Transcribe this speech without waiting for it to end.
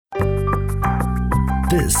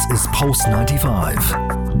This is Pulse 95.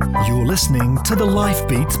 You're listening to the Life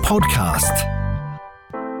Beats podcast.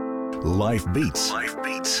 Life Beats. Life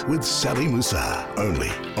Beats with Sally Musa.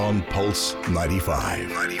 Only on Pulse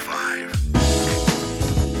 95.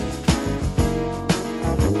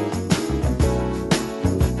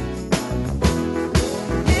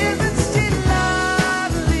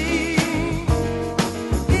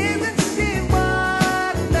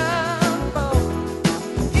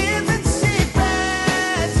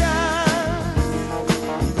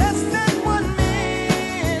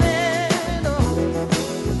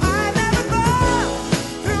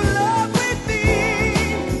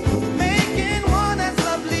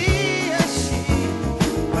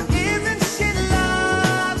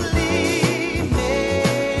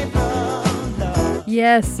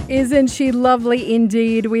 Yes, isn't she lovely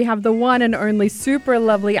indeed? We have the one and only super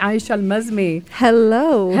lovely Aisha Mazmi.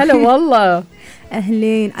 Hello. Hello, Wallah.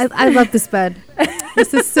 Ahleen. I love this bed.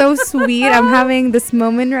 This is so sweet. I'm having this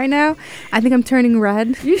moment right now. I think I'm turning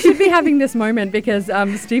red. You should be having this moment because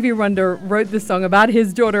Stevie Wonder wrote this song about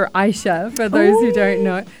his daughter Aisha, for those who don't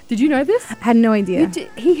know. Did you know this? I had no idea.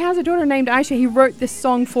 He has a daughter named Aisha. He wrote this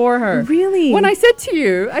song for her. Really? When I said to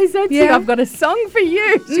you, I've got a song for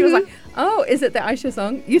you. She was like, oh, is it the Aisha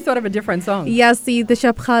song? You thought of a different song. Yes, the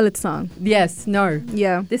Shab Khalid song. Yes, no.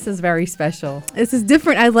 Yeah. This is very special. This is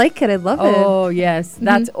different. I like it. I love it. Oh, yes.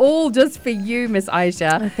 That's all just for you, Miss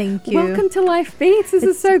Aisha. Oh, thank you. Welcome to Life Beats. This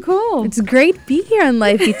is so cool. It's great to be here on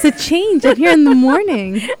Life Beats. It's a change. I'm here in the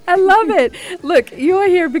morning. I love it. Look, you're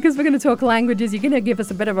here because we're going to talk languages. You're going to give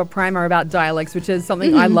us a bit of a primer about dialects, which is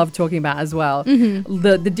something I love talking about as well.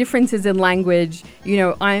 The differences in language. You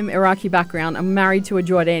know, I'm Iraqi background. I'm married to a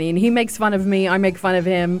Jordanian. He makes fun of me. I make fun of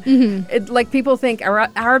him. Like people think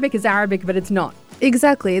Arabic is Arabic, but it's not.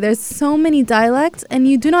 Exactly. There's so many dialects, and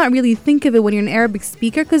you do not really think of it when you're an Arabic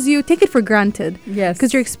speaker because you take it for granted. Yes.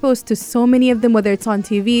 Because you're exposed to so many of them, whether it's on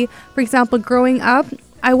TV. For example, growing up,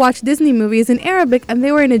 I watched Disney movies in Arabic, and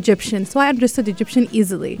they were in Egyptian, so I understood Egyptian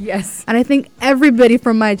easily. Yes. And I think everybody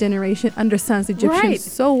from my generation understands Egyptian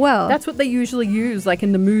so well. That's what they usually use, like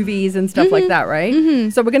in the movies and stuff like that, right?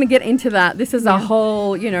 So we're going to get into that. This is a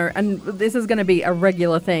whole, and this is going to be a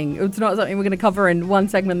regular thing. It's not something we're going to cover in one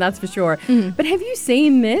segment, that's for sure. But have you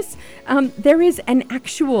seen this? There is an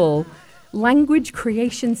actual Language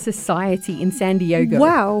Creation Society in San Diego.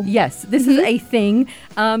 Wow. Yes, this is a thing.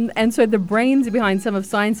 And so the brains behind some of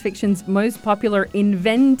science fiction's most popular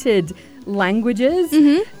invented languages,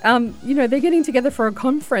 they're getting together for a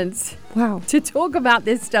conference. Wow. To talk about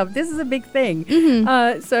this stuff. This is a big thing.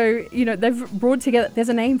 They've brought together, there's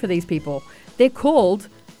a name for these people. They're called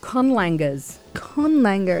conlangers.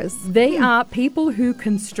 Conlangers. They are people who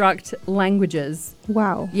construct languages.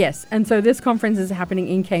 Wow. Yes. And so this conference is happening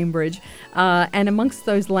in Cambridge. And amongst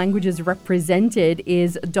those languages represented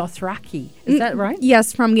is Dothraki. Is that right?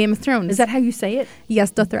 Yes, from Game of Thrones. Is that how you say it? Yes,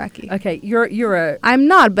 Dothraki. Okay. You're a... I'm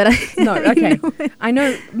not, but No, okay. I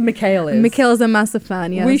know Mikhail is. Mikhail's a massive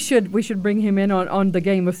fan, yes. We should bring him in on the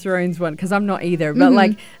Game of Thrones one, because I'm not either.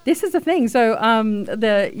 But this is the thing. So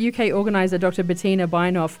the UK organizer, Dr. Bettina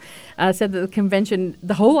Binoff, said that the convention,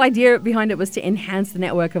 the whole idea behind it was to enhance the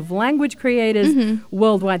network of language creators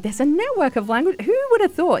worldwide. There's a network of language. Who would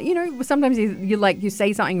have thought? Sometimes you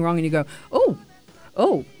say something wrong and you go,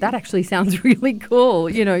 oh, that actually sounds really cool.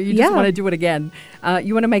 You just want to do it again.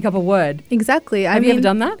 You want to make up a word. Exactly. Have you ever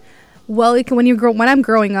done that? Well, when I'm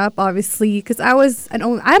growing up, obviously, because I'm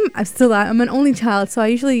an only child, so I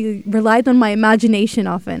usually relied on my imagination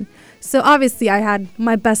often. So obviously, I had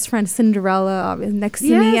my best friend Cinderella next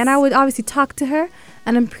to me, and I would obviously talk to her.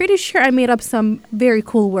 And I'm pretty sure I made up some very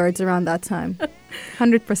cool words around that time.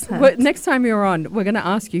 100%. Well, next time you're on, we're going to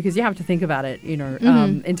ask you, because you have to think about it,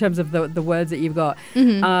 in terms of the words that you've got.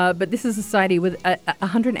 But this is a society with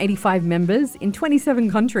 185 members in 27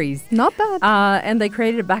 countries. Not bad. And they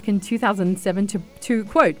created it back in 2007 to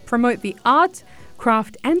quote, promote the art,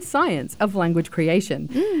 craft and science of language creation.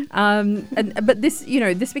 But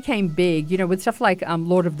this became big, with stuff like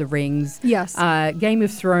Lord of the Rings, Game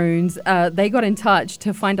of Thrones. They got in touch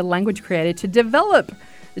to find a language creator to develop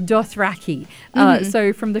Dothraki.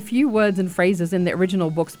 So from the few words and phrases in the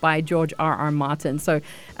original books by George R.R. Martin. So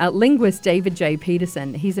linguist David J.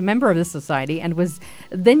 Peterson, he's a member of the society and was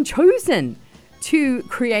then chosen to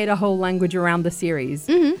create a whole language around the series.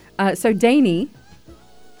 So Dani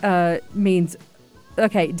means...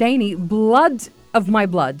 Okay, Dani, blood of my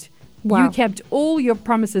blood. Wow. You kept all your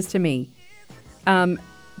promises to me.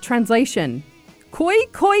 Translation. Koi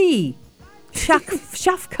koi.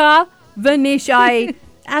 Shafka vanishai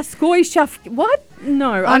askoi shaf. What?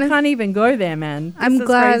 No, I can't even go there, man. This is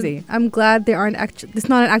crazy. I'm glad there aren't it's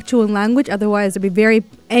not an actual language. Otherwise, there'd be very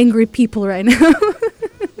angry people right now.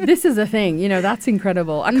 This is a thing, that's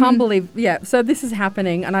incredible. I can't believe, so this is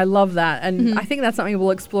happening and I love that. And I think that's something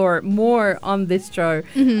we'll explore more on this show.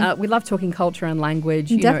 We love talking culture and language.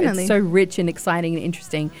 Definitely. It's so rich and exciting and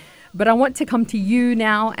interesting. But I want to come to you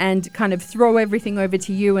now and kind of throw everything over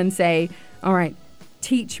to you and say, all right,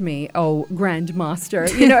 teach me, grandmaster,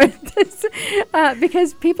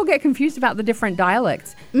 because people get confused about the different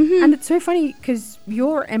dialects. And it's so funny because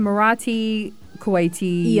you're Emirati,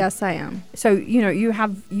 Kuwaiti. Yes, I am. So, you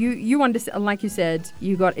have, you understand, like you said,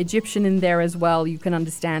 you got Egyptian in there as well. You can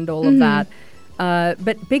understand all of that.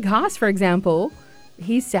 But Big Haas, for example,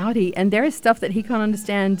 he's Saudi, and there is stuff that he can't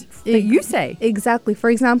understand that you say. Exactly. For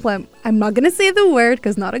example, I'm not going to say the word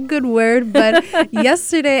because not a good word, but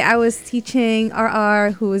yesterday I was teaching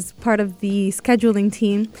RR, who is part of the scheduling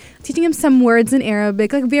team, teaching him some words in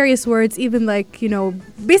Arabic, like various words, even like,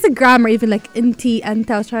 basic grammar, even like inti, anta.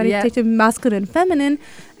 I was trying to teach him masculine and feminine.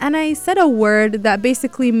 And I said a word that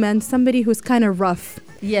basically meant somebody who's kind of rough.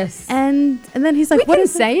 Yes. And then he's like, what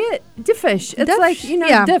is say it? Diffish. It's like,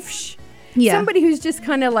 diffsh. Yeah. Somebody who's just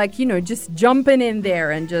kind of like, just jumping in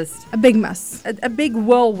there and just... A big mess. A big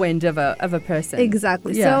whirlwind of a person.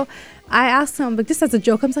 Exactly. Yeah. So I asked him, but just as a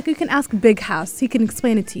joke, I was like, you can ask Big House. He can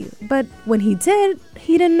explain it to you. But when he did,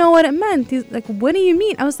 he didn't know what it meant. He's like, what do you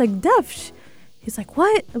mean? I was like, Defsh. He's like,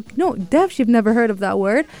 what? No, Defsh, you've never heard of that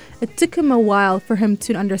word. It took him a while for him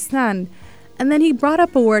to understand. And then he brought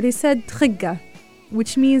up a word. He said, khigga,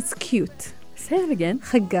 which means cute. Say it again.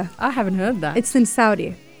 Khigga. I haven't heard that. It's in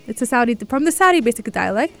Saudi. It's a Saudi, from the Saudi basic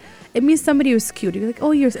dialect. It means somebody who's cute. You're like,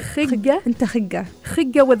 oh, you're khigga? Inta khigga.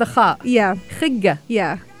 Khigga with a kha. Yeah. Khigga.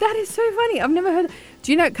 Yeah. That is so funny. I've never heard.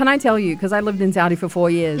 Do you know, can I tell you, because I lived in Saudi for 4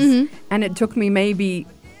 years, and it took me maybe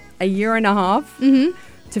a year and a half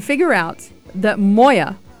to figure out that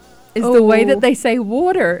moya is the way that they say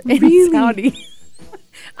water in Saudi.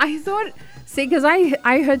 I thought... See, because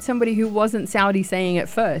I heard somebody who wasn't Saudi saying it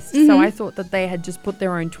first. So I thought that they had just put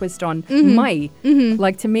their own twist on mai.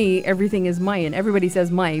 Like, to me, everything is mai, and everybody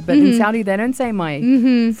says mai. But in Saudi, they don't say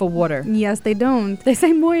mai for water. Yes, they don't. They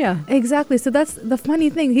say moya. Exactly. So that's the funny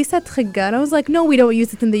thing. He said khigga, and I was like, no, we don't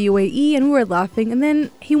use it in the UAE. And we were laughing. And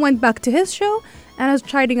then he went back to his show, and I was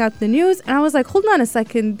trying out the news. And I was like, hold on a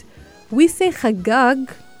second. We say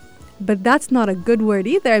khagag, but that's not a good word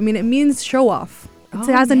either. I mean, it means show off.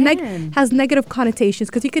 It has negative connotations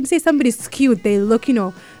because you can say somebody's cute. They look,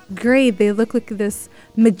 great. They look like this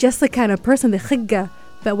majestic kind of person. The khigga.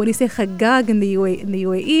 But when you say khagag in the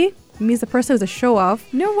UAE, it means the person is a show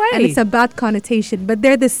off. No way. And it's a bad connotation. But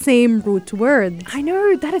they're the same root words. I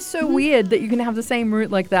know. That is so weird that you can have the same root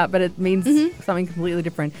like that, but it means something completely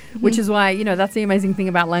different. Which is why, that's the amazing thing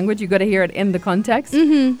about language. You've got to hear it in the context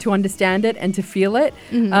to understand it and to feel it.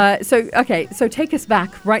 So take us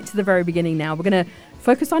back right to the very beginning now. We're going to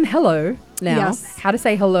focus on hello now. Yes. How to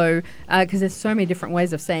say hello, because there's so many different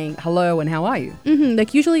ways of saying hello and how are you.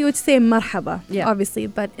 Like usually you would say marhaba, obviously.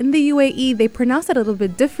 But in the UAE, they pronounce it a little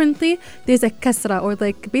bit differently. There's a kasra, or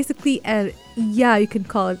like basically a ya, you can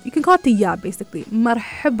call it. You can call it the ya, basically.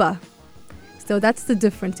 Marhaba. So that's the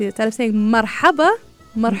difference. Instead of saying marhaba,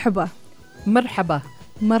 marhaba. Marhaba.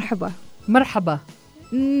 Marhaba. Marhaba.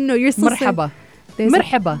 No, you're still marhaba. Saying...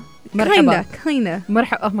 Marhaba. Kinda.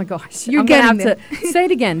 Marhaba. Oh my gosh. You're I'm getting gonna have to say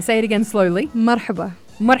it again. Say it again slowly. Marhaba.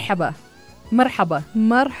 Marhaba. Marhaba.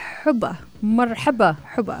 Marhaba. Marhaba.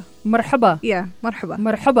 Huba. Marhaba. Yeah, marhaba.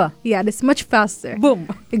 Marhaba. Yeah, and it's much faster. Boom.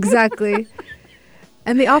 Exactly.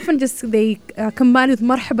 And they often combine with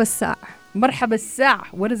marhaba sa'. Marhaba sa'.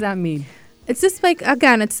 What does that mean? It's just like,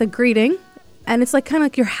 again, it's a greeting. And it's like kind of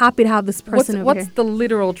like you're happy to have this person over here. What's the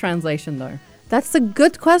literal translation though? That's a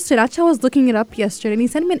good question. Actually, I was looking it up yesterday, and he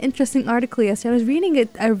sent me an interesting article yesterday. I was reading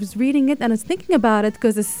it, and I was thinking about it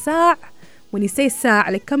because the sa', when you say sa',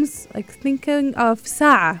 it comes like thinking of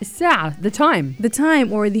sa'a. Sa', the time. The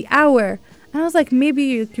time or the hour. And I was like,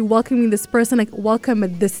 maybe you're welcoming this person, like welcome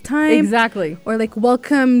at this time. Exactly. Or like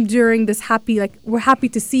welcome during this happy, like we're happy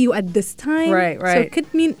to see you at this time. Right. So it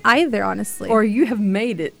could mean either, honestly. Or you have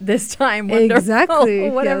made it this time. Wonderful. Exactly.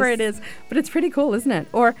 Or whatever it is. But it's pretty cool, isn't it?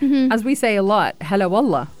 Or as we say a lot, Hala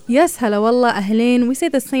Wallah. Yes, Hala Wallah, Ahleen. We say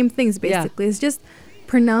the same things basically. It's just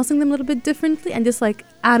pronouncing them a little bit differently and just like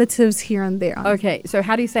additives here and there. Okay. So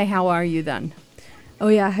how do you say how are you then? Oh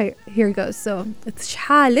yeah, here it goes. So it's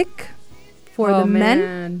shalik. For the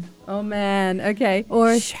men. Oh man. Okay. Or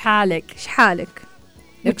shalik. Shalik.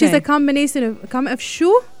 Which is a combination of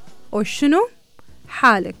shu or shunu,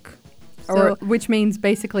 halik. Or, which means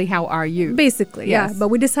basically, how are you? Basically, Yes. yeah. But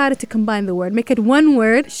we decided to combine the word, make it one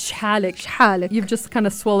word. Shalik. Shalik. You've just kind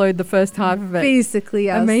of swallowed the first half of it. Basically,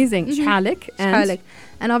 yes. Amazing. Shalik. And Shalik.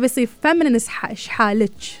 And obviously, feminine is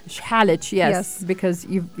shalik. Shalik, yes.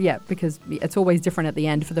 Because it's always different at the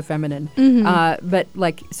end for the feminine. But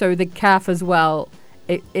like, so the kaf as well,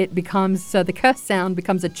 it becomes, so the k sound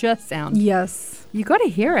becomes a ch sound. Yes. You got to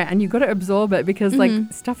hear it and you got to absorb it because like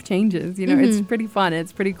stuff changes, you know, it's pretty fun.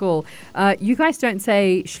 It's pretty cool. You guys don't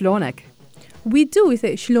say shlonik. We do. We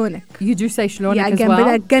say shlonik. You do say shlonik Yeah, as again, well?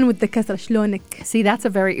 but again with the kasra, shlonik. See, that's a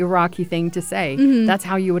very Iraqi thing to say. That's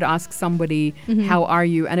how you would ask somebody, how are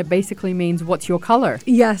you? And it basically means, what's your color?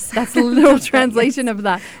 Yes. That's a little translation of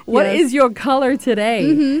that. What is your color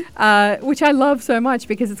today? Which I love so much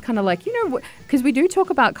because it's kind of like, you know, because we do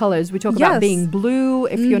talk about colors. We talk about being blue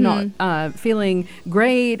if you're not feeling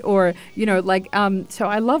great, or, you know, like, so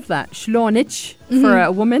I love that. Shlonich for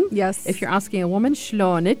a woman. Yes. If you're asking a woman,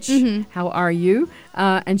 shlonich, how are you?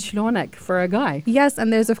 And shlonek for a guy. Yes,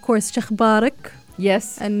 and there's of course shakhbarik.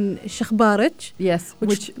 Yes. And shakhbarich. Yes.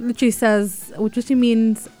 Which literally says, which literally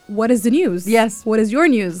means, what is the news? Yes. What is your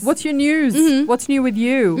news? What's your news? What's new with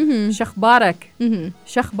you? Shakhbarak.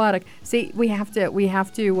 Shakhbarak. See, we have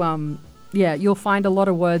to, you'll find a lot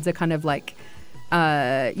of words are kind of like,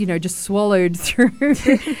 just swallowed through.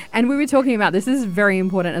 And we were talking about this is very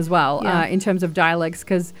important as well in terms of dialects,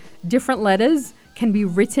 because different letters can be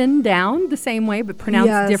written down the same way but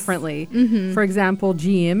pronounced differently. For example,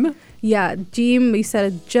 jim. Yeah, jim, you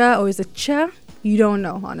said a ja or is it cha? You don't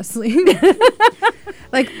know, honestly.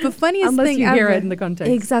 Like the funniest Unless thing you ever. hear it in the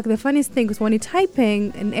context. Exactly. The funniest thing is when you're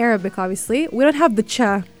typing in Arabic, obviously, we don't have the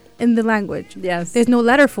cha in the language. Yes. There's no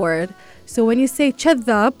letter for it. So when you say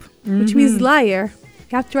chadhab, which means liar,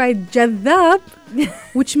 you have to write jadhab,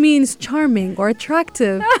 which means charming or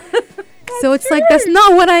attractive. So it's like, that's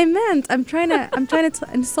not what I meant. I'm trying to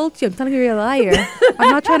insult you. I'm telling you you're a liar. I'm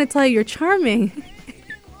not trying to tell you you're charming.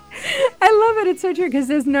 I love it. It's so true because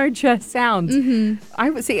there's no ch sound.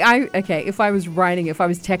 If I was writing, if I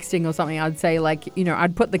was texting or something, I'd say like, you know,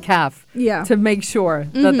 I'd put the kaf to make sure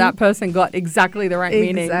that person got exactly the right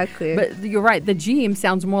meaning. Exactly. But you're right. The jim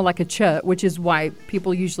sounds more like a ch, which is why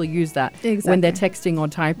people usually use that when they're texting or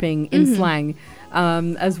typing in slang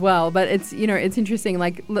as well. But it's, you know, it's interesting.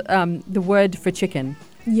 Like the word for chicken.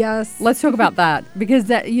 Yes. Let's talk about that because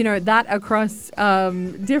that, you know, that across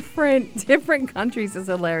different countries is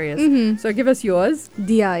hilarious. So give us yours.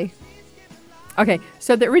 Di. Okay,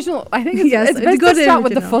 so the original, I think it's best go to to start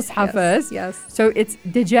with the original. fusha first. Yes. So it's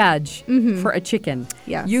dijaj for a chicken.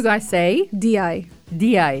 Yes. You guys say Di.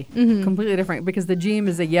 di, completely different because the jim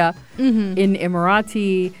is a ya in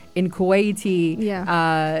Emirati, in Kuwaiti,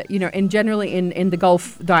 in generally in the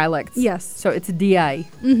Gulf dialects. Yes. So it's di.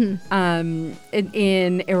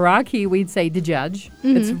 In Iraqi, we'd say dijaj.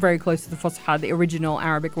 It's very close to the fusha, the original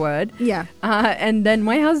Arabic word. Yeah. And then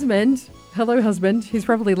my husband, hello husband, he's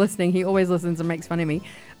probably listening. He always listens and makes fun of me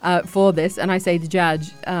for this. And I say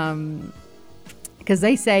dijaj because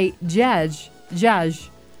they say jaj.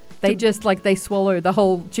 They just they swallow the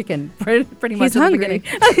whole chicken pretty much. He's at hungry.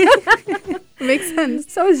 The beginning. Makes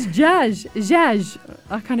sense. So it's jaj.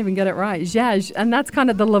 I can't even get it right. Jaj. And that's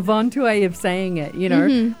kind of the Levant way of saying it, you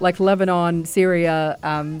know, like Lebanon, Syria,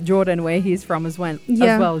 Jordan, where he's from as well,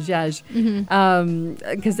 jaj.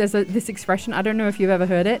 Because there's this expression, I don't know if you've ever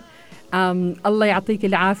heard it. Allah يعطيك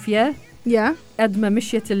العافية. Yeah. قد ما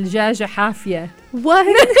مشيت الدجاجة حافية. What?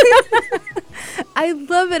 I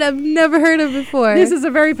love it. I've never heard of it before. This is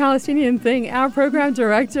a very Palestinian thing. Our program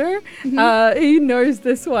director, he knows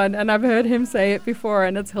this one, and I've heard him say it before,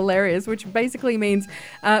 and it's hilarious, which basically means,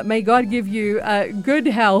 may God give you good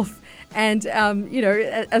health and,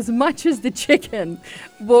 as much as the chicken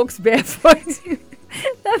walks barefoot.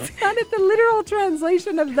 That's kind of the literal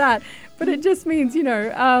translation of that. But it just means,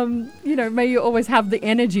 may you always have the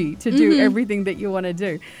energy to do everything that you want to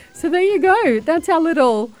do. So there you go. That's our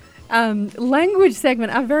little language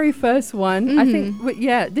segment, our very first one. I think,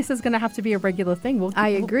 this is going to have to be a regular thing. I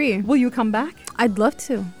agree. Will you come back? I'd love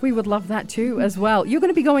to. We would love that too as well. You're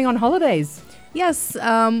going to be going on holidays. Yes,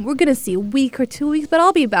 we're going to see a week or 2 weeks, but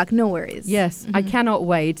I'll be back, no worries. Yes, I cannot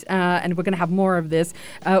wait, and we're going to have more of this.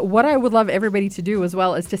 What I would love everybody to do as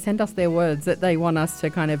well is to send us their words that they want us to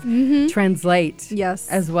kind of translate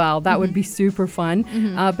as well. That would be super fun.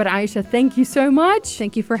 But Aisha, thank you so much.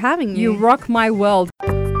 Thank you for having me. You rock my world.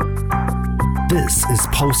 This is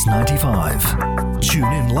Pulse 95. Tune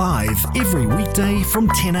in live every weekday from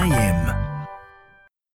 10 a.m.